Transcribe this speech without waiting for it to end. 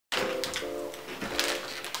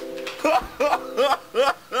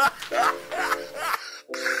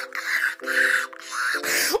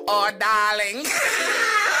Oh, darling.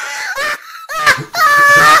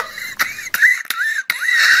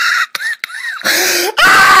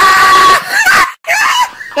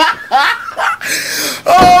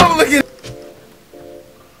 Oh, look at.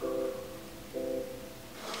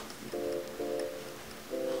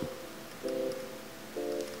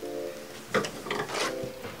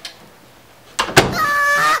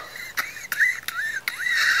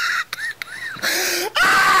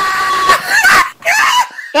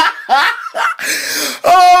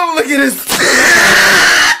 Oh, look at this.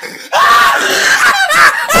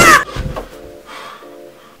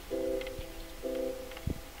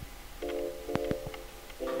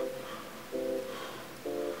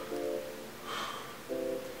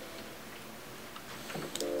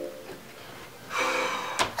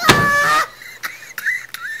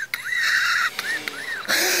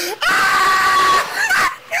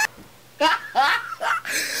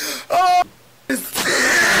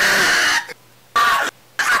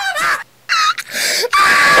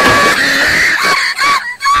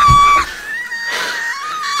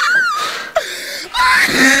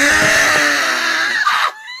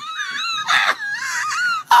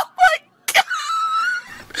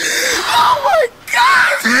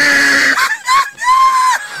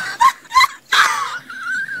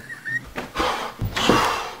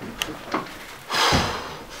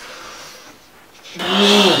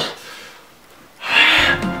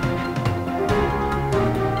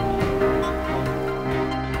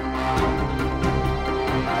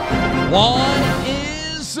 What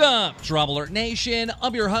is up, Trouble Alert Nation?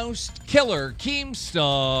 I'm your host, Killer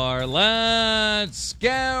Keemstar. Let's get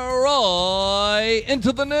right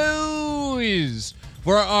into the news.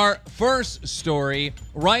 For our first story,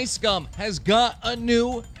 RiceGum has got a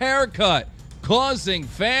new haircut, causing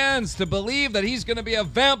fans to believe that he's going to be a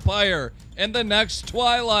vampire in the next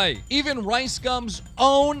Twilight. Even RiceGum's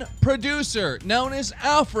own producer, known as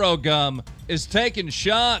AfroGum, is taking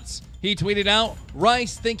shots. He tweeted out,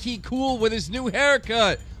 Rice think he cool with his new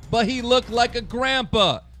haircut, but he looked like a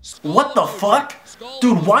grandpa. What the fuck?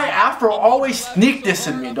 Dude, why Afro always sneak this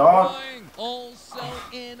in me, dog? Also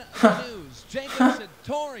in the news, Jacob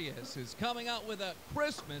Sartorius is coming out with a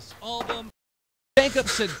Christmas album. Jacob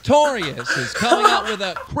Sartorius is coming out with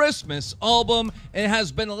a Christmas album. It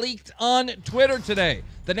has been leaked on Twitter today.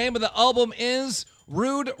 The name of the album is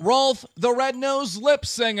Rude Rolf the Red-Nosed Lip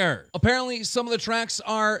Singer. Apparently, some of the tracks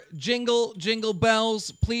are Jingle, Jingle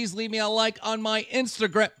Bells. Please leave me a like on my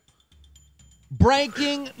Instagram.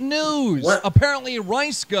 Breaking news. What? Apparently,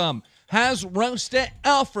 RiceGum has roasted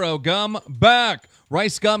AfroGum back.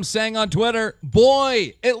 RiceGum saying on Twitter,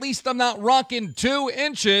 boy, at least I'm not rocking 2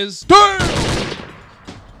 inches. Damn!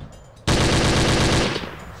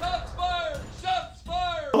 Shots fired! Shots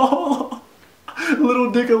fired! Oh, little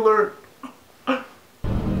dick alert.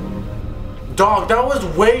 Dog, that was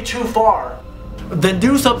way too far. Then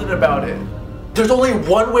do something about it. There's only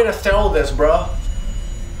one way to settle this, bruh.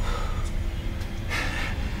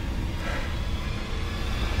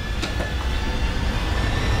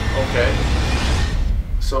 Okay.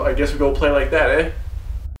 So I guess we go play like that, eh?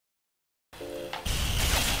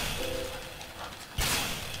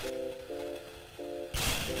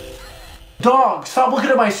 Dog, stop looking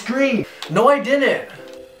at my screen. No, I didn't.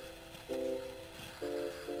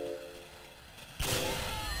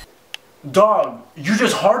 Dog, you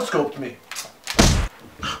just hard scoped me.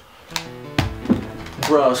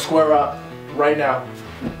 Bro, square up right now.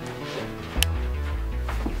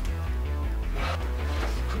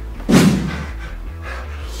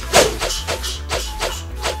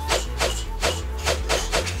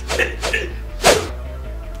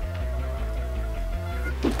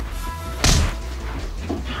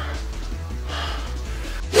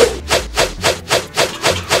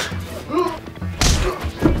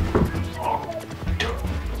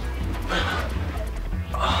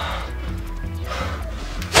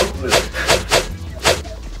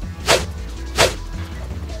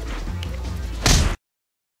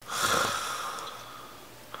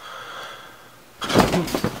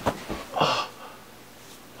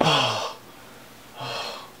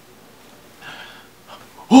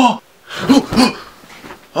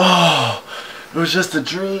 Oh, it was just a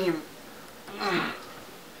dream.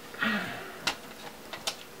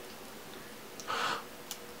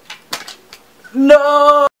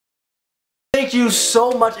 No! Thank you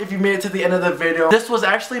so much if you made it to the end of the video. This was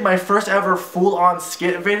actually my first ever full-on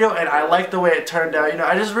skit video, and I like the way it turned out. You know,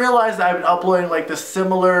 I just realized that I've been uploading like this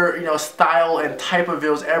similar, you know, style and type of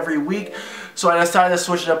videos every week. So I decided to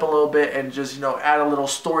switch it up a little bit and just, you know, add a little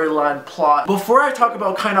storyline plot. Before I talk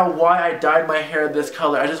about kind of why I dyed my hair this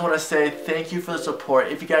color, I just want to say thank you for the support.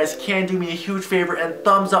 If you guys can do me a huge favor and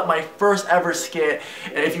thumbs up my first ever skit,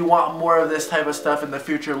 and if you want more of this type of stuff in the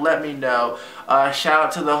future, let me know. Shout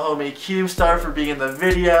out to the homie Keemstar for being in the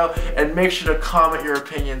video, and make sure to comment your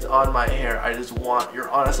opinions on my hair. I just want your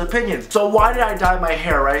honest opinions. So why did I dye my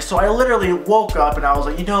hair, right? So I literally woke up and I was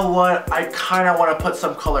like, you know what? I kind of want to put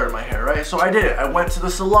some color in my hair, right? So I did it. I went to the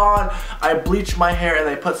salon, I bleached my hair, and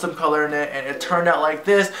they put some color in it, and it turned out like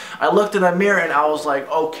this. I looked in the mirror and I was like,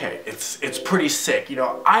 okay, it's pretty sick. You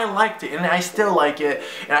know, I liked it and I still like it.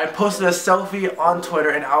 And I posted a selfie on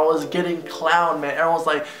Twitter and I was getting clowned, man. Everyone was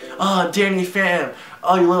like, oh, Danny Phantom,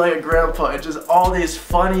 oh, you look like a grandpa, and just all these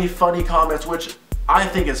funny comments, which I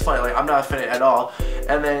think is funny. Like, I'm not offended at all.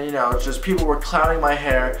 And then, you know, just people were clowning my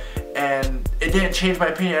hair, and it didn't change my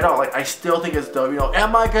opinion at all. Like, I still think it's dope. You know,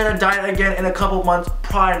 am I gonna dye it again in a couple months?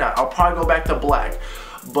 Probably not. I'll probably go back to black.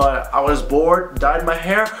 But I was bored, dyed my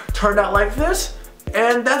hair, turned out like this,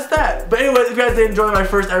 and that's that. But anyways, if you guys did enjoy my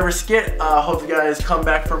first ever skit, hope you guys come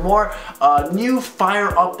back for more. New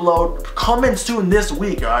fire upload coming soon this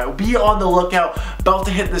week, alright? Be on the lookout. About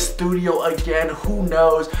to hit the studio again, who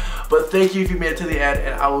knows? But thank you if you made it to the end,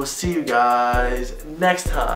 and I will see you guys next time.